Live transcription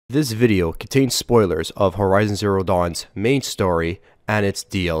This video contains spoilers of Horizon Zero Dawn's main story and its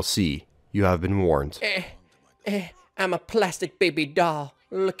DLC. You have been warned. I'm a plastic baby doll.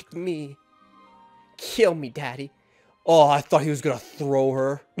 Look at me. Kill me, daddy. Oh, I thought he was gonna throw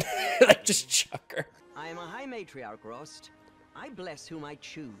her. Like, just chuck her. I am a high matriarch, Rost. I bless whom I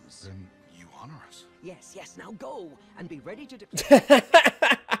choose. Then you honor us. Yes, now go and be ready to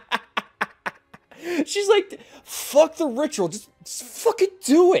She's like, fuck the ritual. Just fucking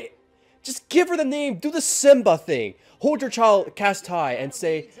do it. Just give her the name. Do the Simba thing. Hold your child cast high and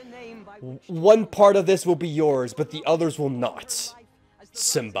say, one part of this will be yours, but the others will not.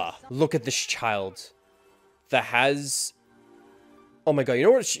 Simba. Look at this child that has... Oh my god, you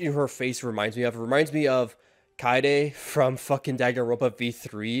know what her face reminds me of? It reminds me of Kaede from fucking Danganronpa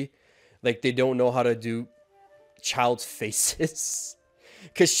V3. Like, they don't know how to do child's faces.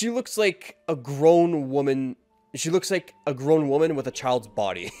 Because she looks like a grown woman. She looks like a grown woman with a child's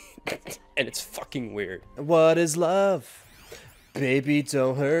body. And it's fucking weird. What is love? Baby,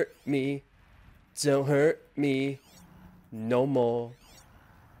 don't hurt me. Don't hurt me. No more.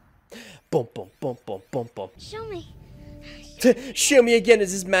 Boom, boom, boom, boom, boom, boom. Show me. Show me again,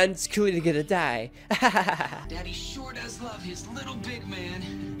 is this man's clearly gonna die? Daddy sure does love his little big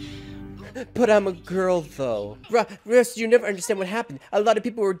man. But I'm a girl, though. Russ, you never understand what happened. A lot of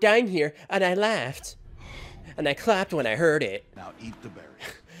people were dying here, and I laughed. And I clapped when I heard it. Now eat the berry.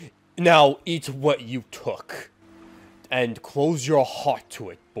 Now eat what you took. And close your heart to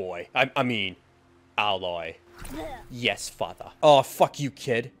it, boy. I mean, Aloy. Yes, father. Oh, fuck you,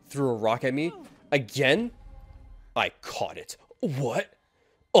 kid. Threw a rock at me. Again? I caught it. What?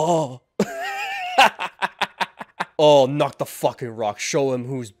 Oh. Oh, knock the fucking rock. Show him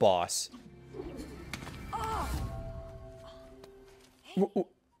who's boss.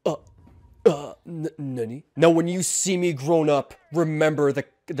 Nani? Now, when you see me grown up, remember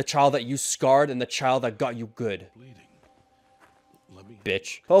the child that you scarred and the child that got you good.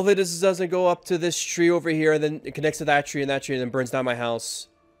 Bitch. Hopefully this doesn't go up to this tree over here and then it connects to that tree and then burns down my house.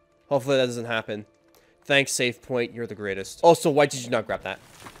 Hopefully that doesn't happen. Thanks, save point. You're the greatest. Also, why did you not grab that?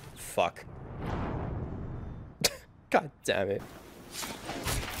 Fuck. God damn it.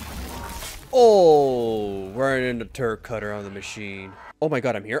 Oh, running the turret cutter on the machine. Oh my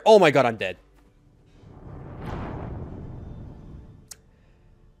god, I'm here. Oh my god, I'm dead.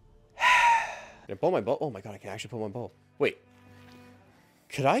 Can I pull my bow? Oh my god, I can actually pull my bow. Wait.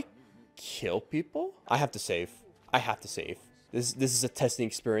 Could I kill people? I have to save. I have to save. This is a testing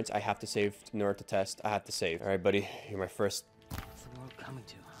experience. I have to save in order to test. I have to save. All right, buddy. You're my first. What's the world coming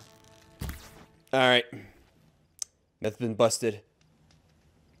to, huh? All right. That's been busted.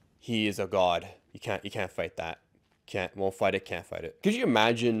 He is a god. You can't fight that. Won't fight it. Can't fight it. Could you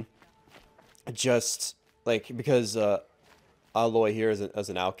imagine? Just like because Aloy here is as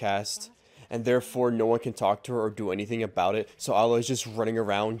an outcast. And therefore, no one can talk to her or do anything about it. So Aloy's just running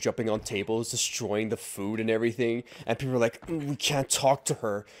around, jumping on tables, destroying the food and everything. And people are like, we can't talk to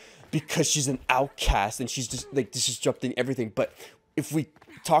her because she's an outcast and she's just like disrupting everything. But if we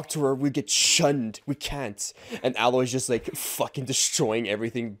talk to her, we get shunned. We can't. And Aloy's just like fucking destroying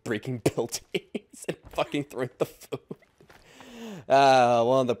everything, breaking buildings, and fucking throwing the food.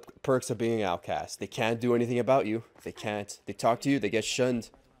 One of the perks of being an outcast. They can't do anything about you. They can't. They talk to you, they get shunned.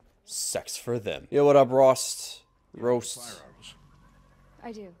 Sex for them. Yo, what up, Rost? Roast.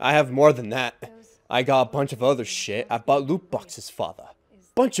 I do. I have more than that. I got a bunch of other shit. I bought loot boxes, father.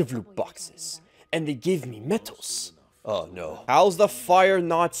 Bunch of loot boxes. And they gave me metals. Oh, no. How's the fire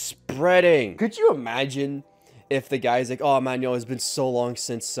not spreading? Could you imagine if the guy's like, oh, man, yo, it's been so long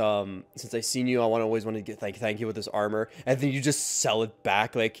since I seen you. I always wanted to get thank you with this armor. And then you just sell it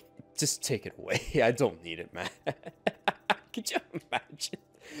back. Like, just take it away. I don't need it, man. Could you imagine?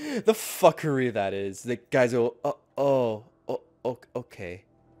 The fuckery that is. The guys go, okay.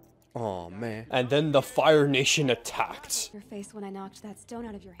 Oh, man. And then the Fire Nation attacked. Your face when I knocked that stone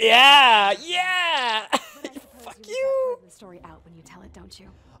out of your head. Yeah! Fuck you! The story out when you tell it, don't you?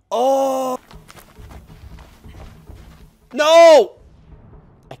 Oh! No!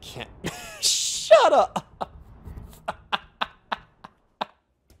 I can't. Shut up!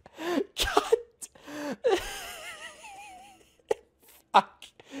 God.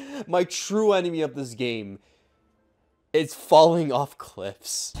 My true enemy of this game is falling off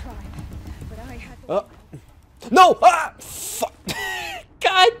cliffs. No! Ah! Fuck!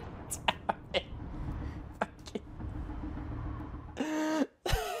 God damn it!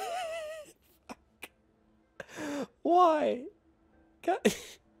 Why? God.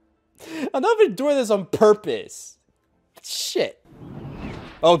 I'm not even doing this on purpose. Shit.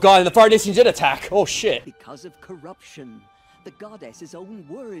 Oh god, and the Fire Nation did attack. Oh shit. Because of corruption. the goddess's own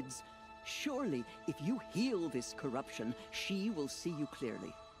words. Surely, if you heal this corruption, she will see you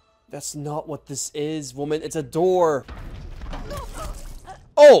clearly. That's not what this is, woman. It's a door.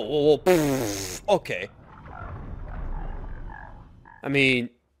 Oh, well, okay. I mean,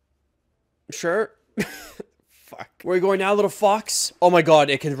 sure. Fuck. Where are you going now, little fox? Oh my god,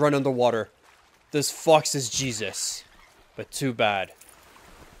 it can run underwater. This fox is Jesus. But too bad.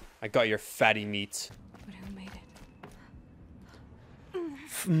 I got your fatty meat. But who made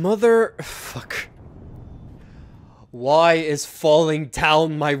it? Mother... Fuck. Why is falling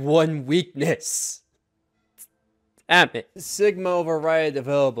down my one weakness? Damn it. Sigma override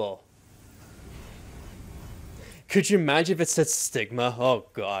available. Could you imagine if it said stigma? Oh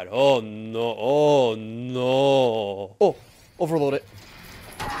god. Oh no. Oh no. Oh, overload it.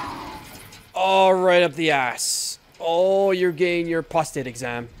 Oh, right up the ass. Oh, you're getting your prostate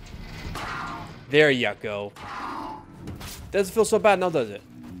exam. There you go. Doesn't feel so bad now, does it?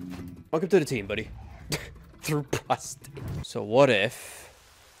 Welcome to the team, buddy. Through prostate. So what if,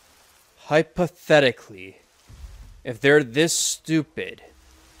 hypothetically, if they're this stupid,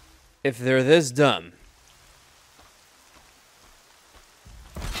 if they're this dumb,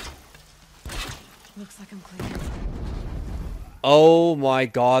 Looks like I'm clear. oh my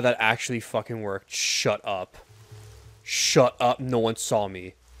god, that actually fucking worked. Shut up. Shut up, no one saw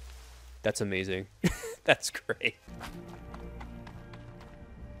me. That's amazing. That's great.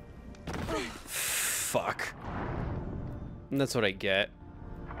 Fuck. And that's what I get.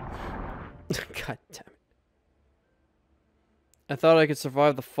 God damn it. I thought I could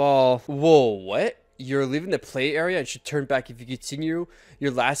survive the fall. Whoa, what? You're leaving the play area and should turn back if you continue.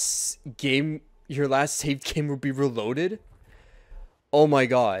 Your last saved game will be reloaded? Oh my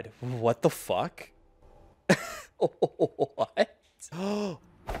god. What the fuck? What?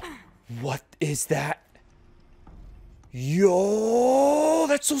 What is that? Yo,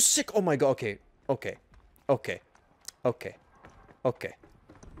 that's so sick. Oh my god. Okay. Okay. Okay. Okay. Okay.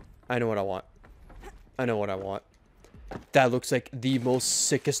 I know what I want. I know what I want. That looks like the most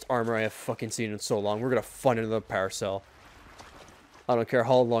sickest armor I have fucking seen in so long. We're gonna find another paracel. I don't care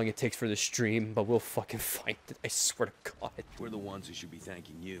how long it takes for the stream, but we'll fucking find it. I swear to God. We're the ones who should be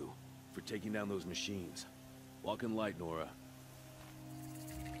thanking you for taking down those machines. Walk in light, Nora.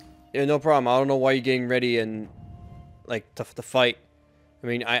 Yeah, no problem. I don't know why you're getting ready and like to fight. I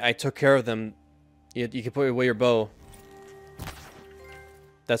mean, I took care of them. You can put away your bow.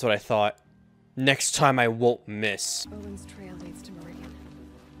 That's what I thought. Next time I won't miss. Owen's trail leads to Meridian.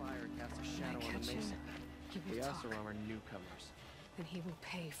 Fire casts a shadow When I on catch the him, mesa. he will We talk, also are newcomers. and he will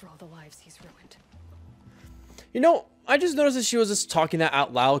pay for all the lives he's ruined. You know, I just noticed that she was just talking that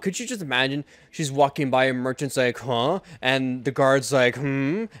out loud. Could you just imagine she's walking by a merchant's like, huh? And the guard's like,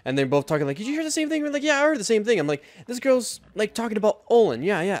 hmm? And they're both talking like, did you hear the same thing? We're like, yeah, I heard the same thing. I'm like, this girl's like talking about Olin.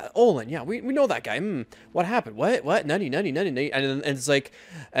 Yeah, Olin. Yeah, we know that guy. What happened? What? Nutty. And it's like,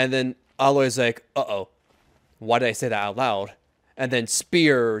 and then Aloy's like, uh-oh. Why did I say that out loud? And then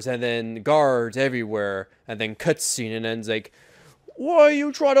spears, and then guards everywhere, and then cutscene, and then it's like, why are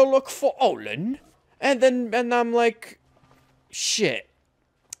you trying to look for Olin? And I'm like, shit.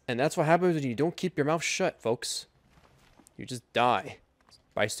 And that's what happens when you don't keep your mouth shut, folks. You just die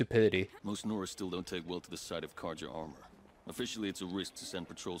by stupidity. Most Noras still don't take well to the sight of Carja armor. Officially, it's a risk to send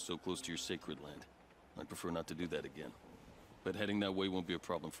patrols so close to your sacred land. I'd prefer not to do that again. But heading that way won't be a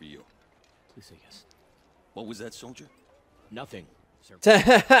problem for you. Please say yes. What was that, soldier? Nothing, sir.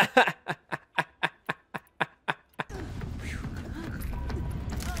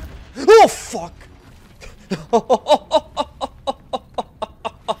 Oh, fuck!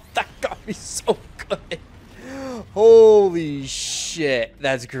 That got me so good. Holy shit.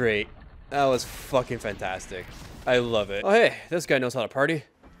 That's great. That was fucking fantastic. I love it. Oh, hey, this guy knows how to party.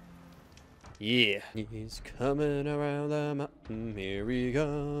 Yeah. He's coming around the mountain. Here he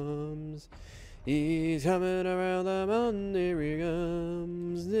comes. He's coming around the mountain. Here he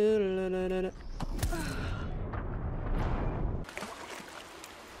comes.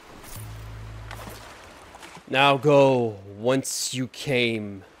 Now go, once you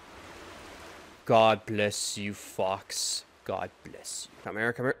came. God bless you, fox. God bless you. Come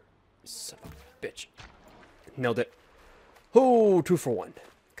here. Son of a bitch. Nailed it. Oh, 2 for 1.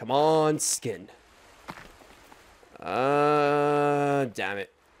 Come on, skin. Damn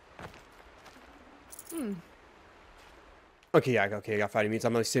it. Okay, I got fatty meats.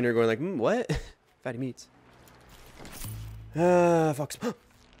 I'm like sitting there going like, what? Fatty meats. Fox.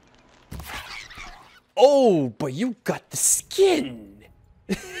 Oh, but you got the skin.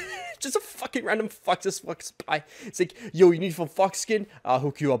 Just a fucking random fox just walks by. It's like, yo, you need some fox skin? I'll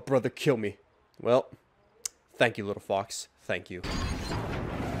hook you up, brother. Kill me. Well, thank you, little fox. thank you.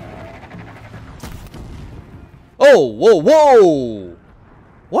 Oh, whoa, whoa!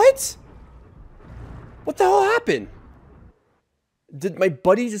 What? What the hell happened? Did my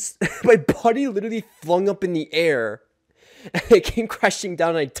buddy just... my buddy literally flung up in the air. And it came crashing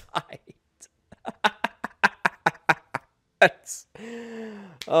down and I died. That's...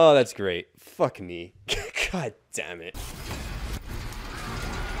 Oh, that's great. Fuck me. God damn it.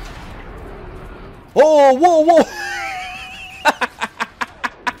 Oh, whoa, whoa!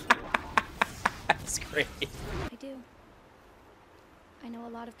 That's great. I do. I know a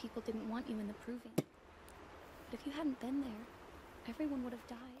lot of people didn't want you in the proving. But if you hadn't been there, everyone would have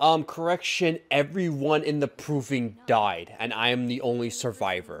died. Correction, everyone in the proving died, and I am the only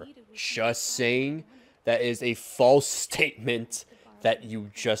survivor. Just saying, that is a false statement that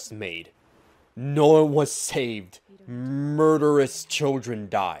you just made. No one was saved. Murderous children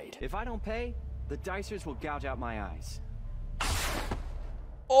died. If I don't pay, the Dicers will gouge out my eyes.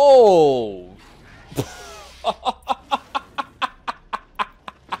 Oh!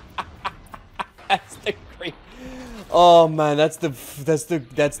 That's the great. Oh man, that's the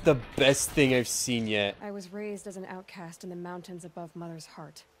best thing I've seen yet. I was raised as an outcast in the mountains above Mother's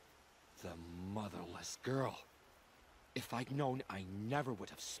Heart. The motherless girl. If I'd known, I never would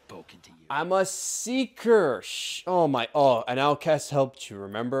have spoken to you. I'm a seeker. Oh my. Oh, an outcast helped you.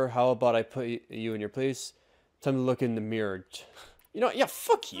 Remember? How about I put you in your place? Time to look in the mirror. You know, yeah,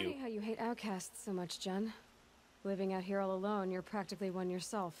 fuck you. Funny how you hate outcasts so much, Jen. Living out here all alone, you're practically one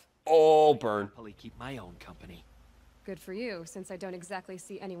yourself. Oh, burn. Happily keep my own company. Good for you, since I don't exactly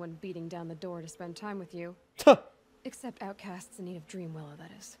see anyone beating down the door to spend time with you. Except outcasts in need of Dream Willow,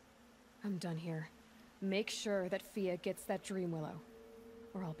 that is. I'm done here. Make sure that Fia gets that Dream Willow,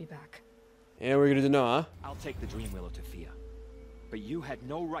 or I'll be back. Yeah, we're gonna do now, huh? I'll take the Dream Willow to Fia. But you had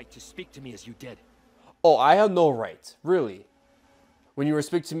no right to speak to me as you did. Oh, I have no right. Really? When you were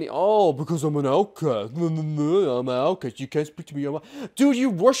speaking to me, oh, because I'm an outcast. I'm an outcast. You can't speak to me. Dude, you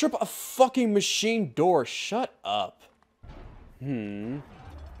worship a fucking machine door. Shut up.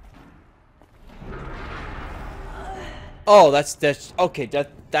 Oh, that's okay.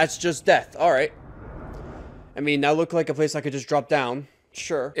 That's just death. All right. I mean, that looked like a place I could just drop down.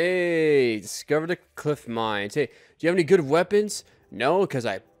 Sure. Hey, discovered the cliff mines. Hey, do you have any good weapons? No, because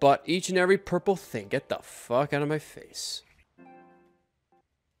I bought each and every purple thing. Get the fuck out of my face.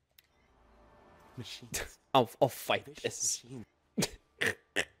 Machines. I'll fight this.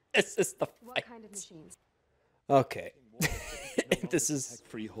 This is the fight. What kind of machines? Okay. This is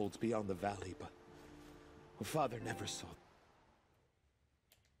freeholds beyond the valley, but Father never saw.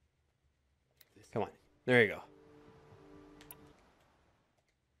 Come on. There you go.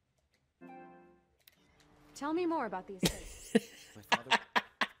 Tell me more about the estate. My father.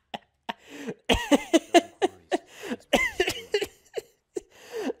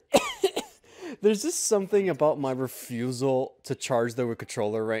 There's just something about my refusal to charge the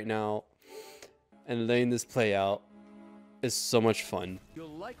controller right now and letting this play out is so much fun.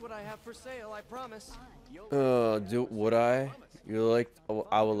 You'll like what I have for sale, I promise. Would I? You like? Oh,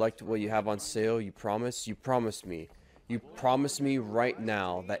 I would like what you have on sale. You promise? You promised me. You promised me right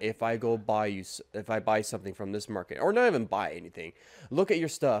now that if I go buy you, if I buy something from this market, or not even buy anything, look at your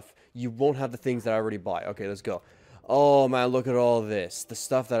stuff, you won't have the things that I already buy. Okay, let's go. Oh man, look at all this. The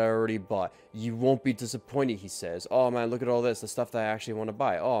stuff that I already bought. You won't be disappointed, he says. Oh man, look at all this. The stuff that I actually want to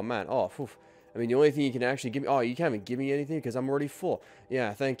buy. Oh man, oh, phew. I mean, the only thing you can actually give me... Oh, you can't even give me anything because I'm already full.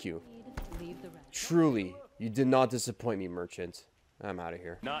 Yeah, thank you. Truly, you did not disappoint me, merchant. I'm out of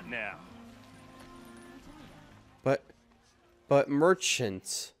here. Not now. But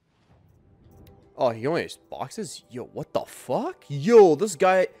merchant... Oh, he only has boxes? Yo, what the fuck? Yo, this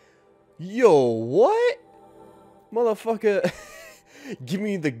guy... Yo, what? Motherfucker. Give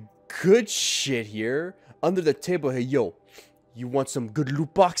me the good shit here. Under the table. Hey, yo. You want some good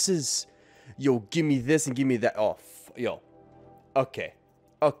loot boxes? Yo, give me this and give me that. Oh, yo. Okay.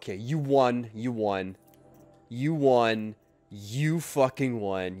 Okay, you won. You won. You won. You fucking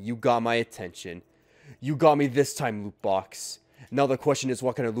won. You got my attention. You got me this time, loot box. Now the question is,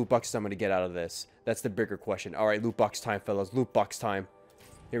 what kind of loot boxes I'm going to get out of this? That's the bigger question. Alright, loot box time, fellas. Loot box time.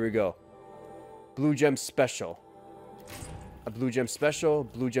 Here we go. Blue gem special. A blue gem special.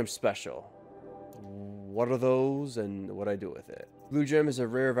 Blue gem special. What are those and what do I do with it? Blue gem is a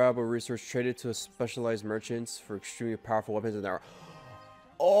rare, valuable resource traded to specialized merchants for extremely powerful weapons and armor.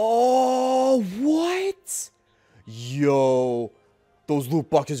 Oh, what? Yo, those loot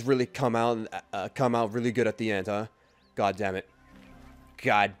boxes really come out really good at the end, huh? God damn it.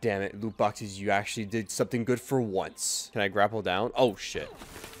 God damn it, loot boxes, you actually did something good for once. Can I grapple down? Oh shit.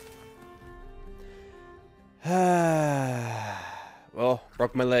 Well,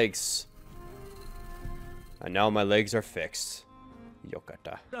 broke my legs. And now my legs are fixed.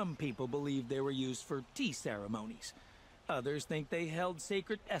 Yokata. Some people believe they were used for tea ceremonies. Others think they held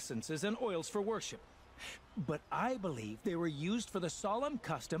sacred essences and oils for worship. But I believe they were used for the solemn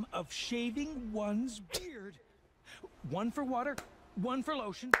custom of shaving one's beard. One for water, one for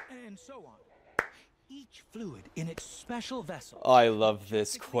lotion, and so on. Each fluid in its special vessel. I love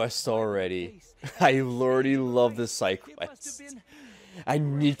this quest already. I already love this side quest. I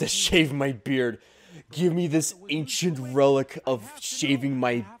need to shave my beard. Give me this ancient relic of shaving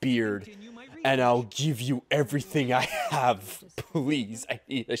my beard, and I'll give you everything I have. Please, I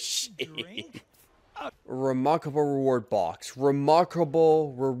need a shave. Remarkable reward box.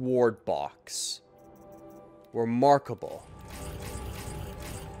 Remarkable reward box. Remarkable.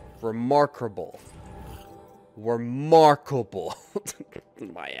 Remarkable. Remarkable.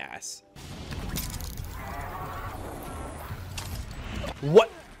 My ass. What?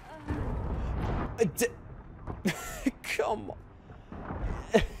 Come on.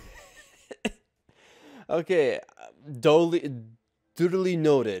 Okay, duly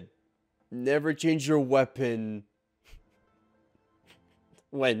noted. Never change your weapon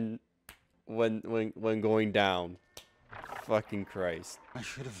when going down. Fucking Christ. I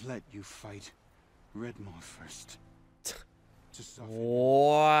should have let you fight Redmore first.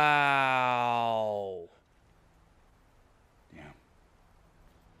 Wow. Yeah.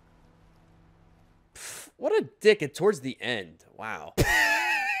 What a dick. And towards the end. Wow.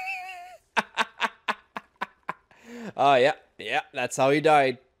 Oh, yeah. Yeah, that's how he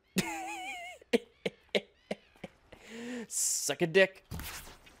died. Suck a dick,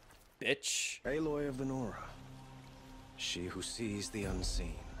 bitch. Aloy of the Nora. She who sees the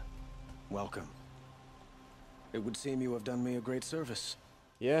unseen. Welcome. It would seem you have done me a great service.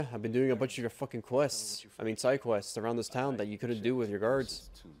 Yeah, I've been doing a bunch of your fucking quests. I mean, side quests around this town that you couldn't do with your guards.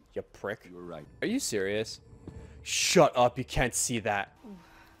 You prick. You were right. Are you serious? Shut up, you can't see that.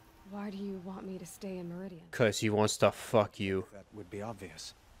 Why do you want me to stay in Meridian? Cause he wants to fuck you. That would be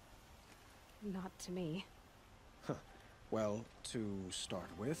obvious. Not to me. Huh. Well, to start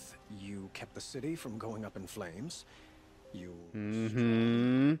with, you kept the city from going up in flames. You...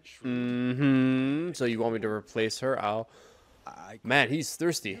 So you want me to replace her? Man, he's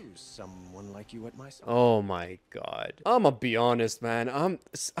thirsty. Someone like you at my side. Oh my god. I'ma be honest, man.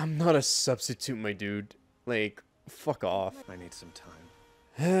 I'm not a substitute, my dude. Like, fuck off. I need some time.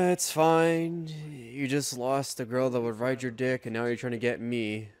 It's fine. You just lost the girl that would ride your dick, and now you're trying to get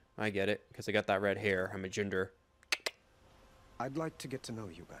me. I get it, because I got that red hair. I'm a ginger. I'd like to get to know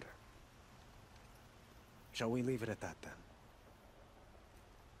you better. Shall we leave it at that, then?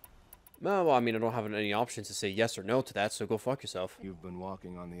 Well, I mean, I don't have any options to say yes or no to that, so go fuck yourself. You've been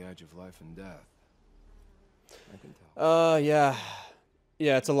walking on the edge of life and death. I can tell. Yeah.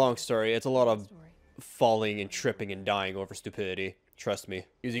 Yeah, it's a long story. It's a lot of falling and tripping and dying over stupidity. Trust me.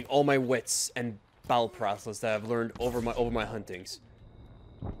 Using all my wits and battle paralysis that I've learned over my huntings.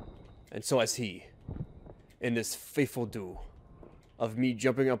 And so has he. In this faithful duel of me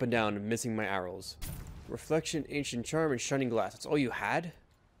jumping up and down and missing my arrows. Reflection, ancient charm, and shining glass. That's all you had?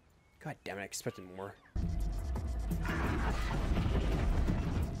 God damn it, I expected more.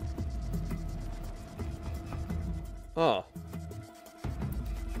 Oh.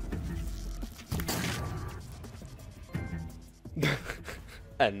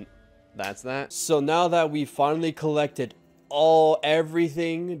 And that's that. So now that we finally collected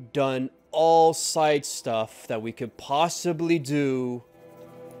everything, done all side stuff that we could possibly do,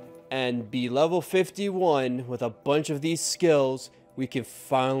 and be level 51 with a bunch of these skills, we can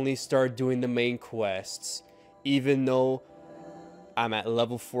finally start doing the main quests, even though I'm at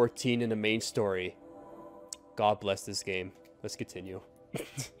level 14 in the main story. God bless this game. Let's continue.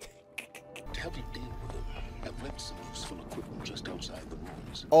 To help you deal with them, I've left some useful equipment just outside the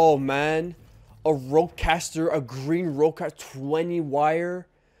ruins. Oh man, a rope caster, a green rope caster, 20 wire,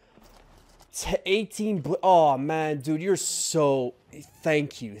 18. Oh man, dude, you're so.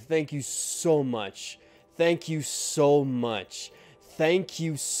 Thank you so much. Thank you so much. Thank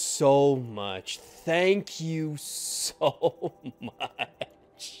you so much. Thank you so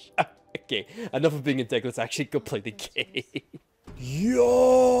much. Okay, enough of being a dick. Let's actually go play the game.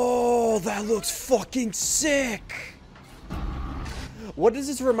 Yo, that looks fucking sick. What does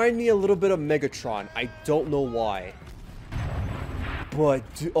this remind me a little bit of Megatron? I don't know why. But,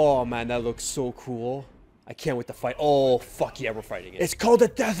 oh man, that looks so cool. I can't wait to fight. Oh, fuck yeah, we're fighting it. It's called the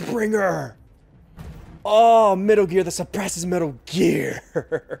Deathbringer. Oh, Metal Gear that suppresses Metal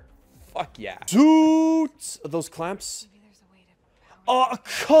Gear. Fuck yeah. Dude! Are those clamps? Oh,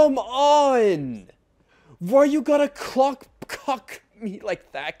 come on! Why you gotta cock me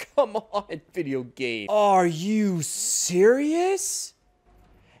like that? Come on, video game. Are you serious?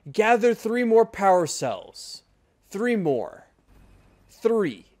 Gather 3 more power cells. 3 more.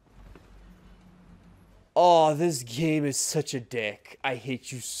 3. Oh, this game is such a dick. I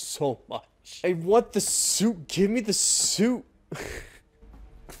hate you so much. I want the suit. Give me the suit.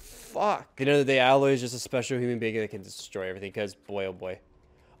 Fuck. At the end of the day, Alloy is just a special human being that can destroy everything, because boy, oh boy.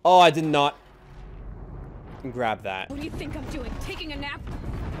 Oh, I did not grab that. What do you think I'm doing? Taking a nap?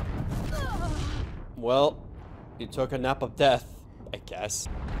 Well, you took a nap of death, I guess.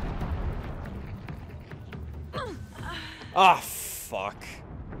 Ah, fuck.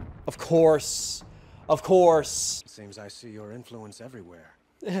 Of course. Of course. Seems I see your influence everywhere.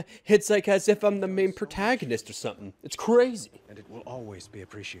 It's like as if I'm the main protagonist or something. It's crazy. And it will always be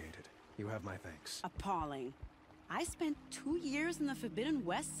appreciated. You have my thanks. Appalling. I spent 2 years in the Forbidden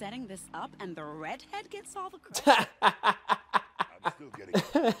West setting this up, and the redhead gets all the credit. I'm still getting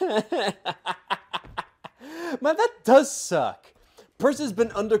Man, that does suck. Person's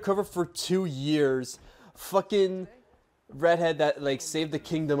been undercover for 2 years. Fucking redhead that like saved the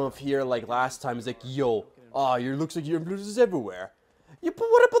kingdom of here like last time is like, yo, you looks like your influence is everywhere. Yeah, but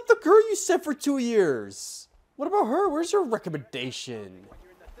what about the girl you sent for 2 years? What about her? Where's your recommendation?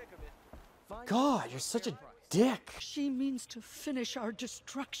 God, you're such a dick. She means to finish our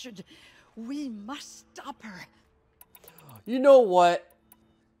destruction. We must stop her. You know what?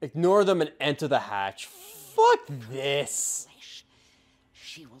 Ignore them and enter the hatch. Fuck this.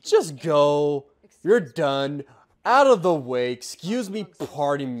 Just go. You're done. Out of the way. Excuse me,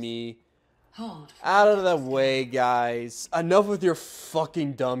 pardon me. Out of the way, guys. Enough with your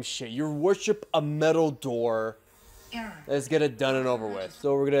fucking dumb shit. You worship a metal door. Let's get it done and over with.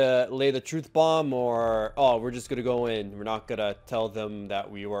 So we're gonna lay the truth bomb, or we're just gonna go in. We're not gonna tell them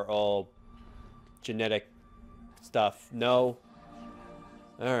that we were all genetic stuff. No.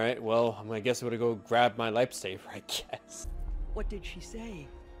 Alright, well, I guess I'm gonna go grab my lifesaver, I guess. What did she say?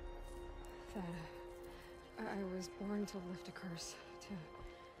 That I was born to lift a curse, to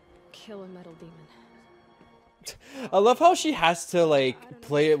kill a metal demon. I love how she has to, like,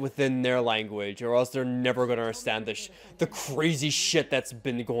 play it within their language, or else they're never gonna understand the crazy shit that's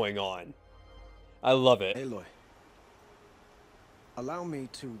been going on. I love it. Aloy, allow me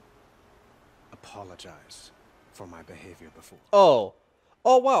to apologize for my behavior before. Oh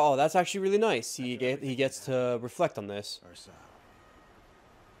wow, that's actually really nice. He gets to reflect on this. Ursa,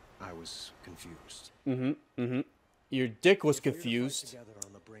 I was confused. Your dick was confused.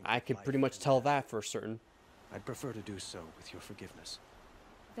 I could pretty much tell that for certain. I'd prefer to do so with your forgiveness.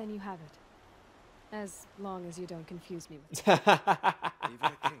 Then you have it. As long as you don't confuse me with Even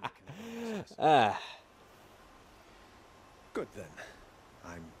a king can Good then.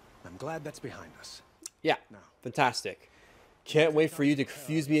 I'm glad that's behind us. Yeah, fantastic. Can't wait for you to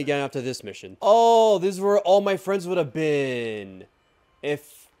confuse me again after this mission. Oh, this is where all my friends would have been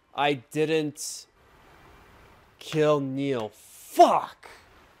if I didn't kill Neil. Fuck!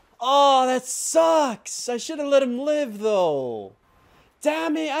 Oh, that sucks! I should have let him live, though.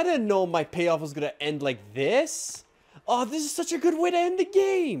 Damn it, I didn't know my payoff was gonna end like this. Oh, this is such a good way to end the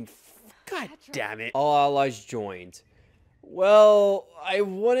game. God damn it. All allies joined. Well, I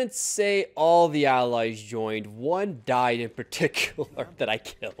wouldn't say all the allies joined. One died in particular that I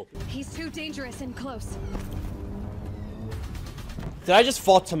killed. He's too dangerous and close. Did I just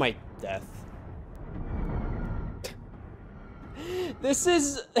fall to my death? This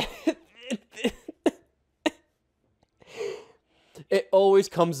is... It always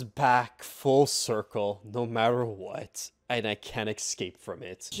comes back full circle, no matter what. And I can't escape from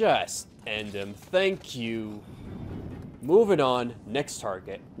it. Just end him. Thank you. Moving on. Next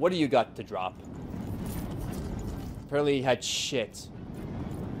target. What do you got to drop? Apparently he had shit.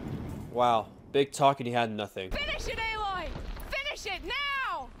 Wow. Big talk and he had nothing. Finish it, Aloy! Finish it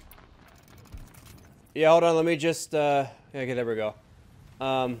now! Yeah, hold on. Let me just, okay, there we go.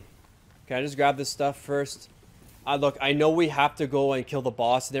 Can I just grab this stuff first? Look, I know we have to go and kill the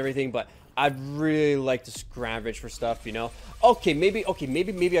boss and everything, but I'd really like to scavenge for stuff, you know? Okay, maybe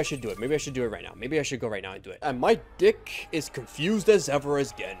I should do it. Maybe I should do it right now. Maybe I should go right now and do it. And my dick is confused as ever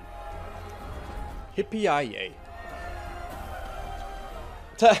again. Hippie-yay.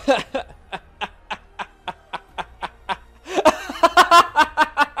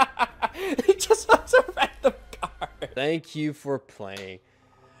 He just wants a random card. Thank you for playing.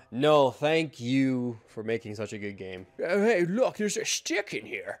 No, thank you for making such a good game. Hey, look, there's a stick in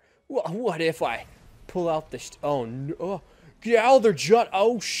here. What if I pull out this? Oh no! Get out of there, Jut!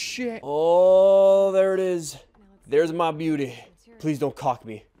 Oh shit! Oh, there it is. There's my beauty. Please don't cock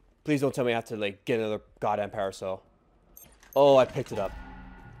me. Please don't tell me I have to, like, get another goddamn parasol. Oh, I picked it up.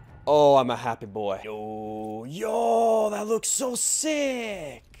 Oh, I'm a happy boy. Yo, that looks so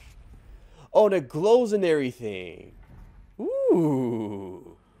sick. Oh, and it glows and everything.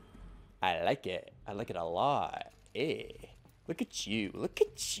 Ooh. I like it. I like it a lot. Hey, look at you. Look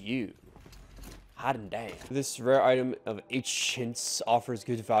at you. Hot and damn. This rare item of 8 hints offers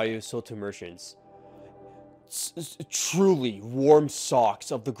good value sold to merchants. Truly warm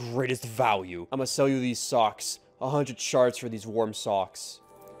socks of the greatest value. I'm gonna sell you these socks. 100 shards for these warm socks.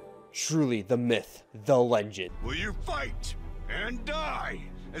 Truly the myth, the legend. Will you fight and die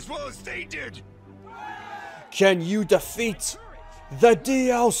as well as they did? Can you defeat the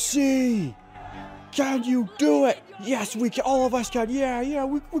DLC? Can you do it? Yes, we can. All of us can. Yeah,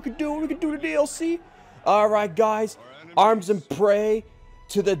 we can do it. We can do the DLC. All right, guys. Arms and pray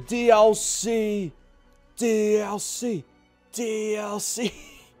to the DLC. DLC. DLC.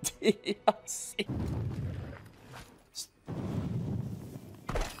 DLC.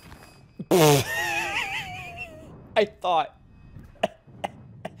 I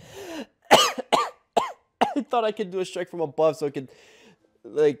thought I could do a strike from above so it could,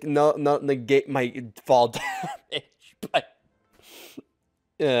 like, not negate my fall damage, but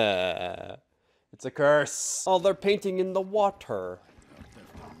it's a curse. Oh, they're painting in the water.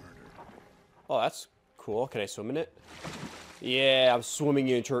 Oh, that's cool. Can I swim in it? Yeah, I'm swimming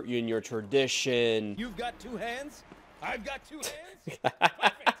in your tradition. You've got 2 hands? I've got 2 hands?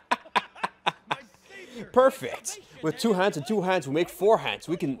 Perfect. With 2 hands and 2 hands, we make 4 hands.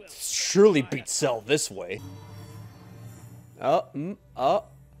 We can surely beat Cell this way.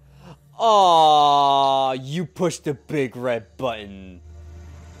 Aw, you pushed the big red button.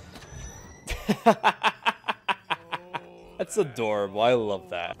 That's adorable. I love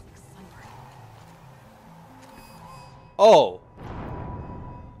that. Oh,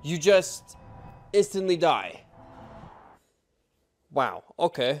 you just instantly die. Wow.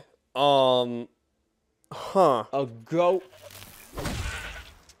 Okay. Huh. A goat.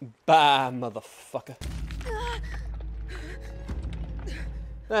 Bah, motherfucker.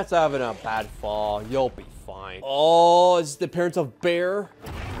 That's having a bad fall. You'll be fine. Oh, is this the appearance of Bear?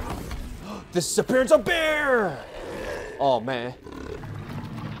 This is the appearance of Bear! Oh, man.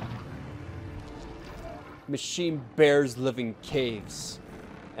 Machine bears live in caves.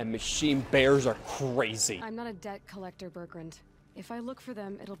 And machine bears are crazy. I'm not a debt collector, Bergrand. If I look for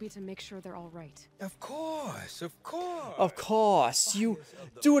them, it'll be to make sure they're all right. Of course, of course. Of course. You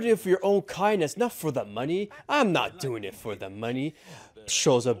do it for your own kindness, not for the money. I'm not doing it for the money.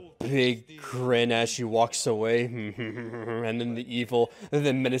 Shows a big grin as she walks away. And then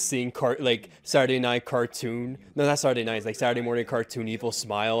the menacing like Saturday night cartoon. No, not Saturday night. It's like Saturday morning cartoon evil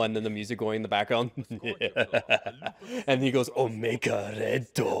smile, and then the music going in the background. And he goes, Omega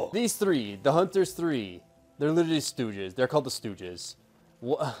Redo. These 3, the Hunters 3. They're literally stooges. They're called the Stooges.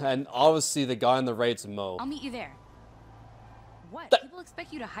 And obviously the guy on the right's Mo. I'll meet you there. What? People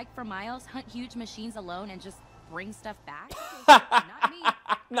expect you to hike for miles, hunt huge machines alone, and just bring stuff back? Not me.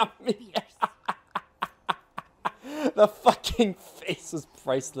 Not me. The fucking face is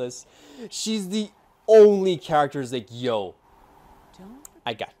priceless. She's the only character who's like, yo,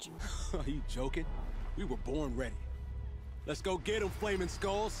 I got you. Are you joking? We were born ready. Let's go get them, Flaming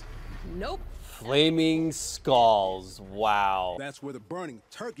Skulls. Nope. Flaming Skulls. Wow. That's where the burning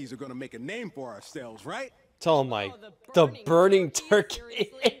turkeys are gonna make a name for ourselves, right? Oh my, the burning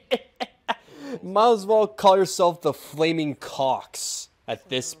turkey. Might as well call yourself the Flaming Cocks at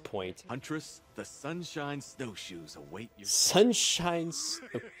this point. Huntress, the Sunshine Snowshoes await your... Sunshine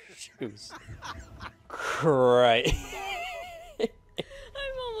Snowshoes. Right. I'm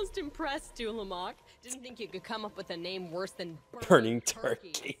almost impressed, Dulamok. Didn't think you could come up with a name worse than Burning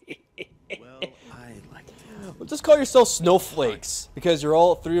Turkey. Well, I like it. Well, just call yourself Snowflakes, because you're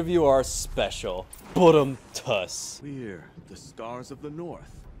all 3 of you are special. Bottom tuss. We're the Scars of the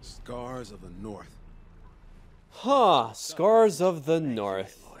North. Scars of the North. Huh, Scars of the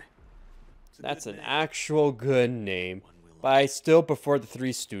North. That's an actual good name. But I still prefer the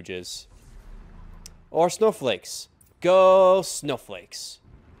 3 Stooges. Or Snowflakes. Go Snowflakes.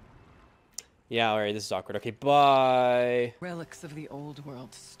 Yeah, alright, this is awkward. Okay, bye. Relics of the old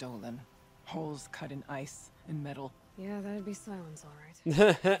world stolen. Holes cut in ice and metal. Yeah, that'd be silence,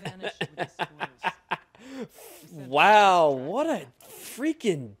 alright. Wow, what a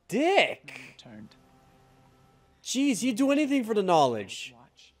freaking dick. Jeez, he'd do anything for the knowledge.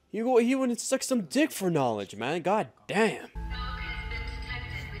 He wouldn't suck some dick for knowledge, man. God damn.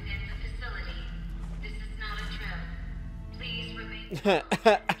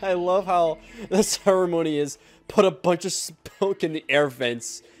 I love how the ceremony is put a bunch of smoke in the air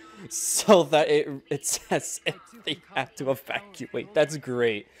vents so that it says they have to evacuate. That's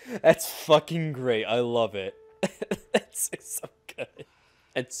great. That's fucking great. I love it. It's so good.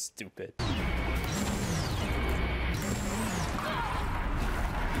 It's stupid.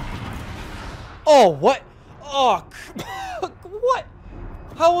 Oh, what? Oh, what?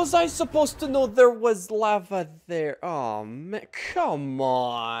 How was I supposed to know there was lava there? Oh, man. Come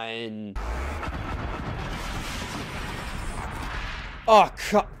on. Oh,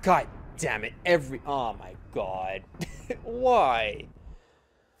 God damn it. Oh, my God. Why?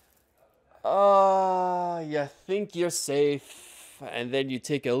 You think you're safe, and then you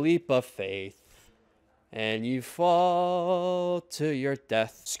take a leap of faith. And you fall to your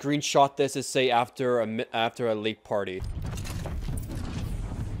death. Screenshot this and say after a lake party.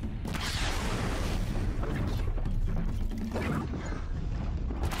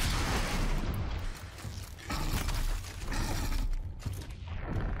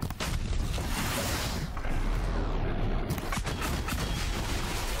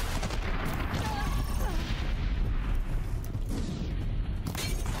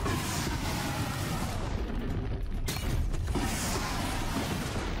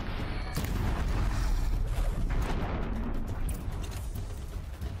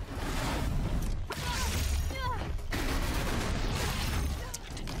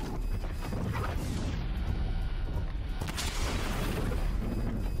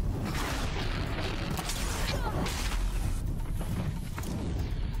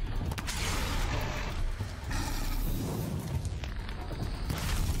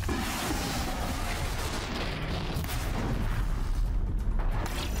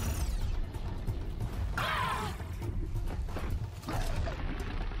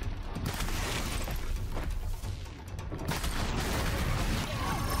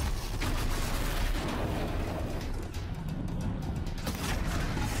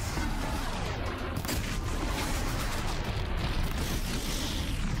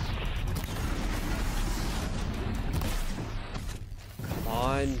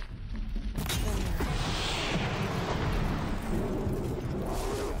 On. I've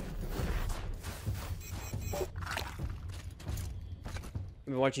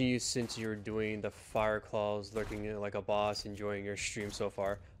been watching you since you were doing the fire claws, lurking like a boss, enjoying your stream so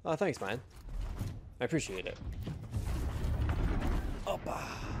far. Oh, thanks, man. I appreciate it. Opa.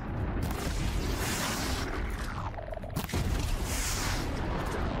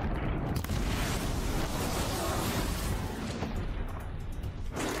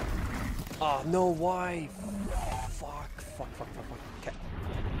 Oh, no, why? Fuck. Okay.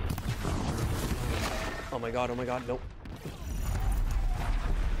 Oh my god, nope.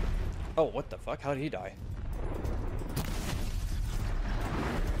 Oh, what the fuck? How did he die?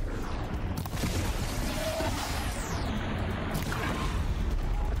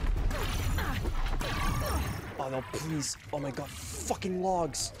 Oh no, please. Oh my god, fucking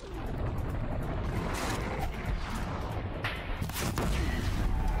logs.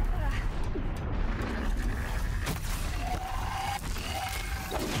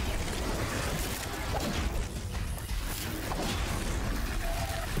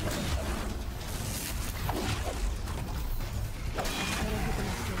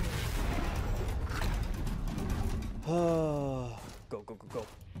 Go.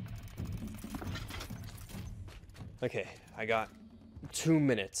 Okay, I got 2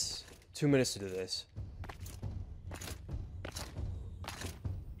 minutes. 2 minutes to do this.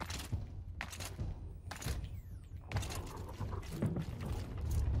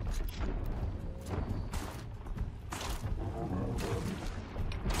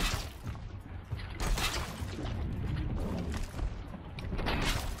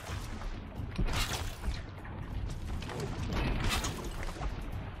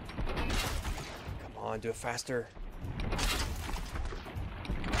 Do it faster.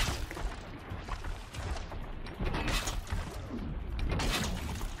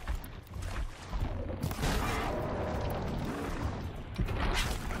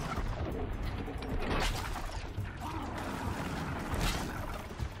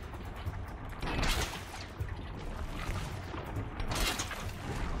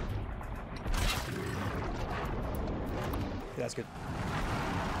 Yeah, that's good.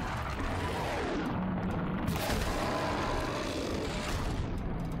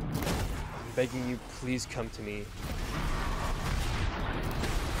 Begging you, please come to me.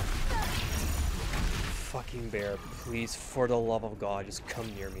 Fucking bear, please, for the love of God, just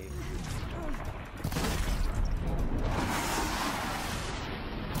come near me.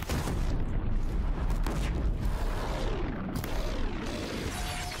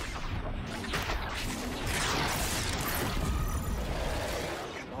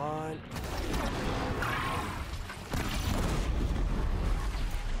 Come on.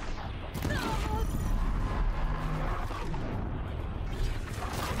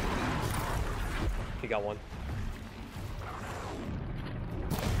 got one.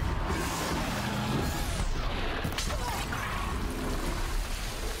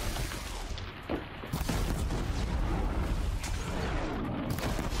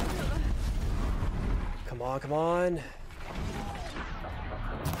 Come on, come on.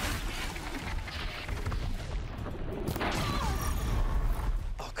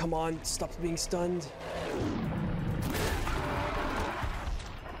 Oh, come on. Stop being stunned.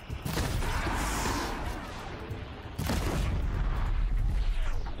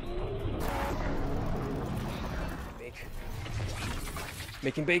 Bake.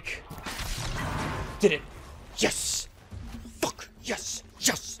 Making bake. Did it. Yes. Fuck. Yes.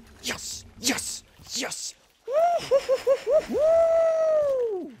 Yes. Yes. Yes. Yes.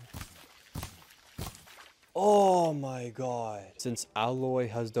 Oh my god. Since Aloy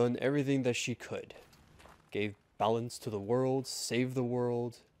has done everything that she could, gave balance to the world, saved the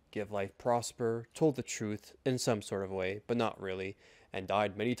world, give life prosper, told the truth in some sort of way, but not really, and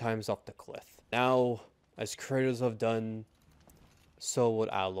died many times off the cliff. Now, as Kratos have done, so would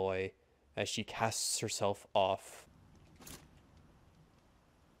Aloy, as she casts herself off.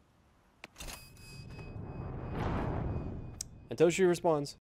 Until she responds.